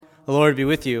The Lord be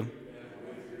with you.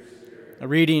 A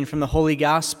reading from the Holy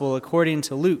Gospel according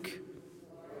to Luke.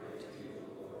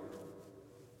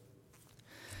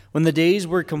 When the days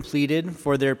were completed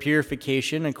for their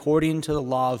purification according to the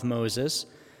law of Moses,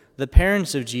 the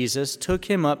parents of Jesus took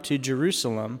him up to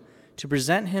Jerusalem to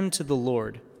present him to the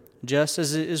Lord, just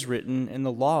as it is written in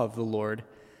the law of the Lord.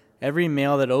 Every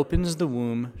male that opens the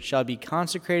womb shall be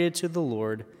consecrated to the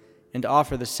Lord, and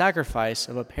offer the sacrifice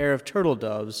of a pair of turtle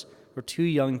doves or 2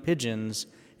 young pigeons,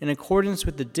 in accordance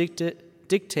with the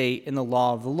dictate in the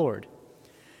law of the Lord.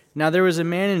 Now there was a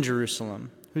man in Jerusalem,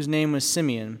 whose name was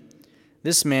Simeon.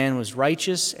 This man was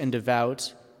righteous and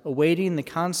devout, awaiting the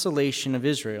consolation of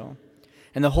Israel,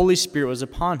 and the Holy Spirit was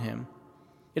upon him.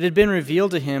 It had been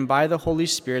revealed to him by the Holy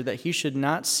Spirit that he should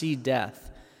not see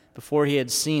death before he had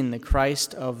seen the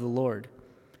Christ of the Lord.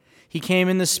 He came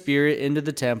in the Spirit into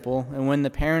the temple, and when the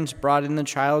parents brought in the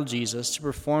child Jesus to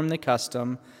perform the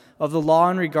custom of the law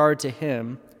in regard to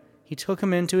him, he took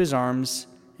him into his arms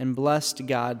and blessed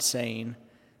God, saying,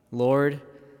 Lord,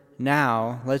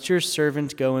 now let your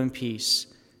servant go in peace.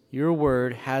 Your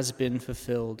word has been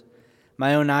fulfilled.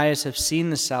 My own eyes have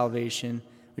seen the salvation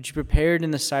which you prepared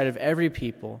in the sight of every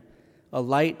people, a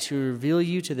light to reveal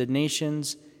you to the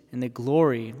nations and the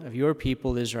glory of your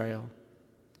people Israel.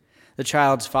 The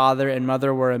child's father and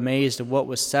mother were amazed at what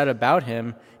was said about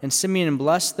him, and Simeon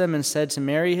blessed them and said to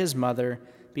Mary his mother,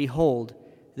 Behold,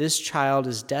 this child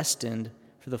is destined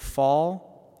for the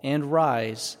fall and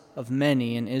rise of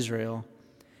many in Israel,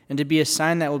 and to be a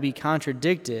sign that will be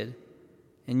contradicted,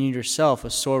 and you yourself a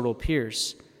sword will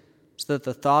pierce, so that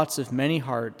the thoughts of many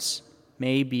hearts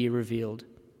may be revealed.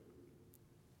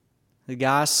 The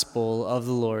Gospel of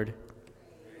the Lord.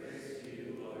 Praise to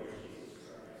you, Lord Jesus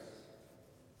Christ.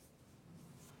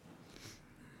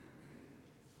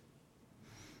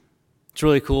 It's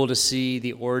really cool to see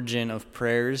the origin of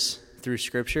prayers through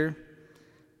Scripture.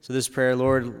 So this prayer,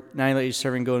 Lord, now let your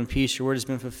servant go in peace. Your word has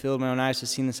been fulfilled. My own eyes have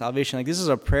seen the salvation. Like, this is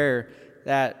a prayer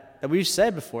that we've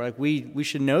said before. Like, we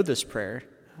should know this prayer.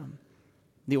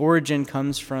 The origin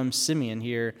comes from Simeon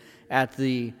here at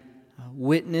the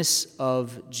witness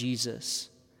of Jesus.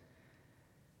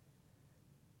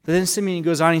 But then Simeon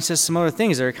goes on and he says some other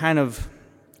things that are kind of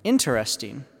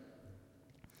interesting.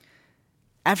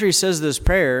 After he says this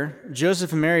prayer,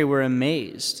 Joseph and Mary were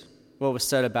amazed what was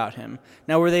said about him.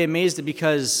 Now, were they amazed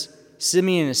because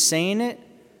Simeon is saying it?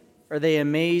 Or are they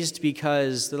amazed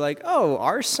because they're like, oh,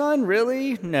 our son,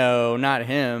 really? No, not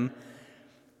him.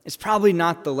 It's probably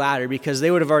not the latter, because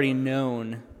they would have already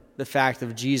known the fact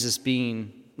of Jesus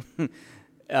being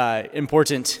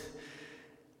important.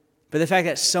 But the fact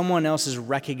that someone else is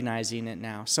recognizing it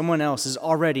now, someone else is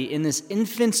already in this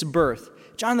infant's birth.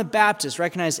 John the Baptist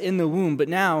recognized in the womb, but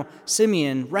now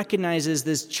Simeon recognizes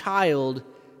this child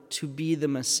to be the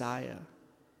Messiah.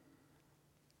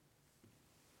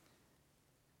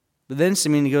 But then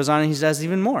Simeon goes on and he says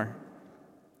even more.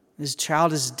 This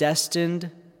child is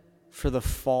destined for the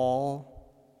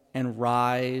fall and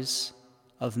rise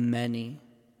of many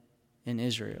in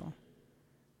Israel.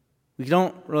 We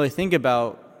don't really think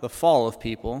about the fall of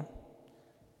people,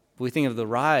 but we think of the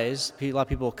rise, a lot of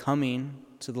people coming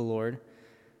to the Lord,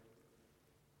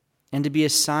 and to be a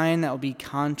sign that will be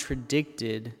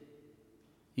contradicted,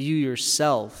 you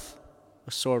yourself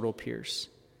a sword will pierce.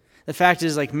 The fact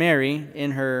is, like Mary,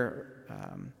 in her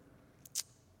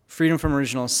freedom from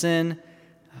original sin,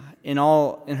 in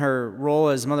her role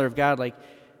as Mother of God, like,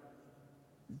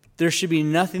 there should be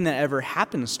nothing that ever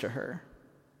happens to her.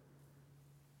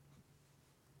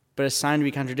 But a sign to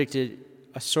be contradicted,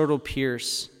 a sword will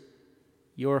pierce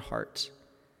your heart,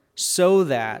 so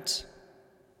that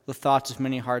the thoughts of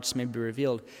many hearts may be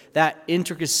revealed. That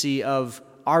intricacy of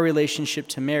our relationship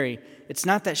to Mary, it's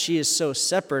not that she is so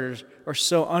separate or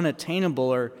so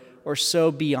unattainable or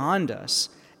so beyond us.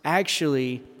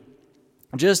 Actually,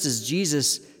 just as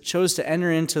Jesus chose to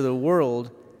enter into the world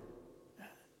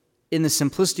in the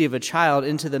simplicity of a child,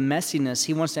 into the messiness,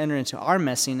 he wants to enter into our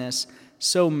messiness,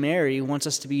 so Mary wants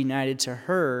us to be united to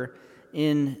her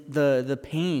in the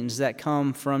pains that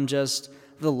come from just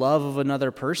the love of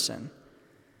another person.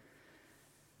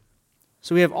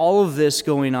 So we have all of this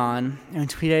going on, and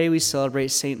today we celebrate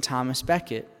St. Thomas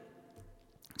Becket.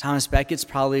 Thomas Becket's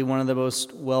probably one of the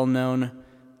most well-known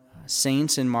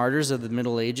saints and martyrs of the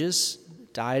Middle Ages.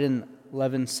 Died in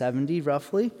 1170,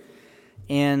 roughly.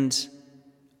 And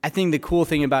I think the cool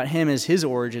thing about him is his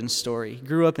origin story. He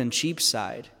grew up in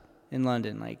Cheapside in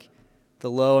London, like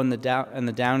the low and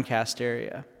the downcast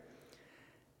area.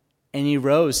 And he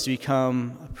rose to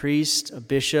become a priest, a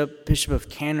bishop of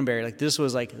Canterbury. Like, this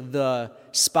was like the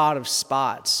spot of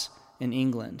spots in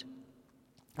England.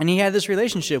 And he had this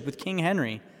relationship with King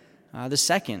Henry, the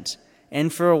second.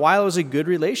 And for a while, it was a good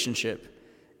relationship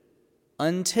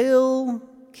until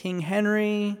King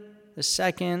Henry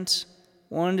II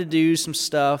wanted to do some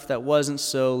stuff that wasn't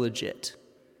so legit.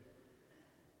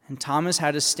 And Thomas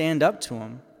had to stand up to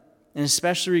him, and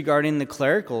especially regarding the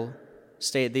clerical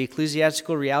state, the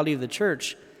ecclesiastical reality of the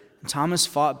church. And Thomas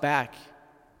fought back.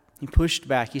 He pushed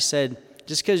back. He said,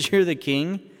 just because you're the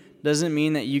king doesn't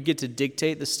mean that you get to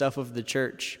dictate the stuff of the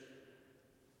church.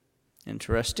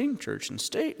 Interesting, church and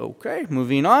state. Okay,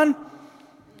 moving on.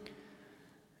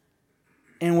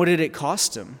 And what did it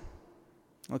cost him?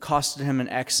 Well, it costed him an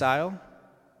exile.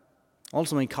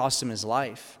 Ultimately cost him his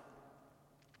life.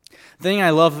 The thing I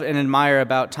love and admire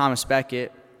about Thomas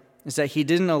Becket is that he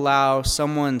didn't allow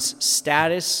someone's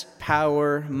status,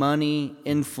 power, money,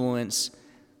 influence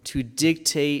to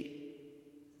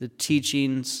dictate the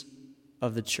teachings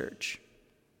of the church.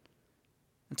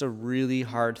 It's a really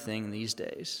hard thing these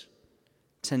days,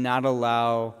 to not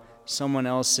allow someone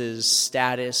else's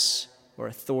status or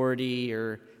authority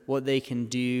or what they can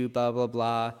do, blah, blah,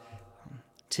 blah,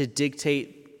 to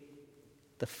dictate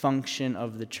the function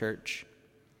of the church.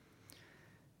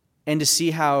 And to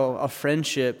see how a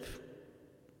friendship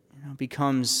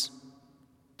becomes,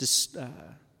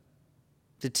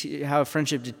 how a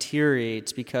friendship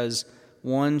deteriorates because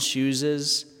one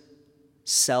chooses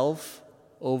self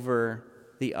over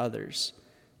the others.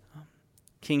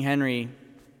 King Henry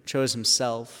chose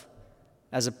himself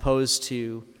as opposed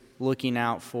to looking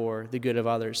out for the good of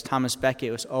others. Thomas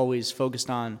Becket was always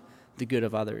focused on the good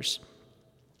of others.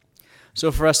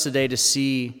 So for us today to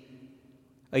see,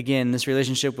 again, this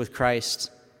relationship with Christ,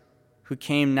 who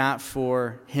came not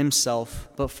for himself,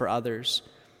 but for others.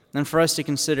 And for us to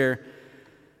consider,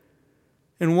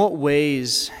 in what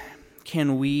ways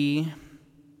can we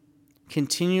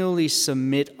continually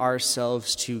submit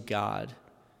ourselves to God?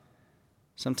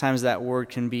 Sometimes that word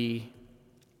can be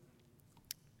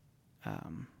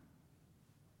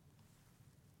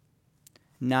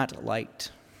not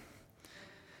liked.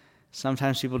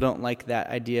 Sometimes people don't like that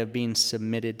idea of being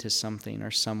submitted to something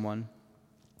or someone.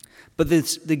 But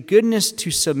the goodness to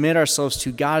submit ourselves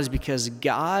to God is because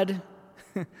God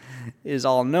is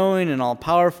all-knowing and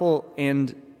all-powerful,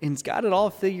 and He's got it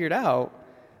all figured out.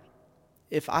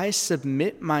 If I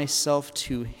submit myself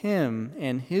to Him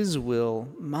and His will,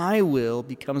 my will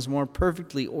becomes more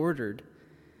perfectly ordered,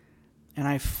 and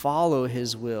I follow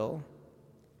His will.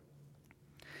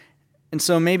 And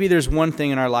so maybe there's one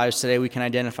thing in our lives today we can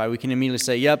identify. We can immediately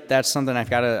say, yep, that's something I've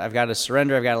got to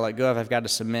surrender, I've got to let go of, I've got to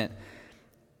submit.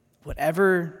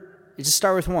 Whatever, just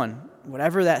start with one.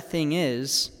 Whatever that thing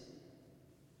is,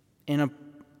 in an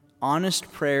honest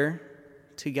prayer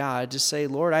to God, just say,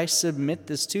 Lord, I submit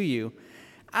this to you.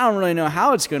 I don't really know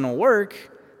how it's going to work,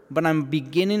 but I'm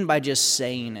beginning by just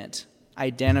saying it,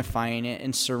 identifying it,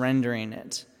 and surrendering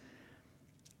it.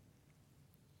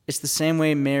 It's the same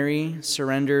way Mary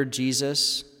surrendered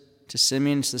Jesus to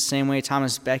Simeon. It's the same way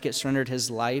Thomas Becket surrendered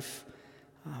his life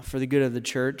for the good of the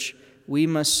church. We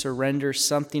must surrender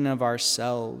something of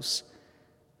ourselves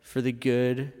for the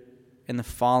good and the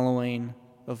following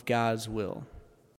of God's will.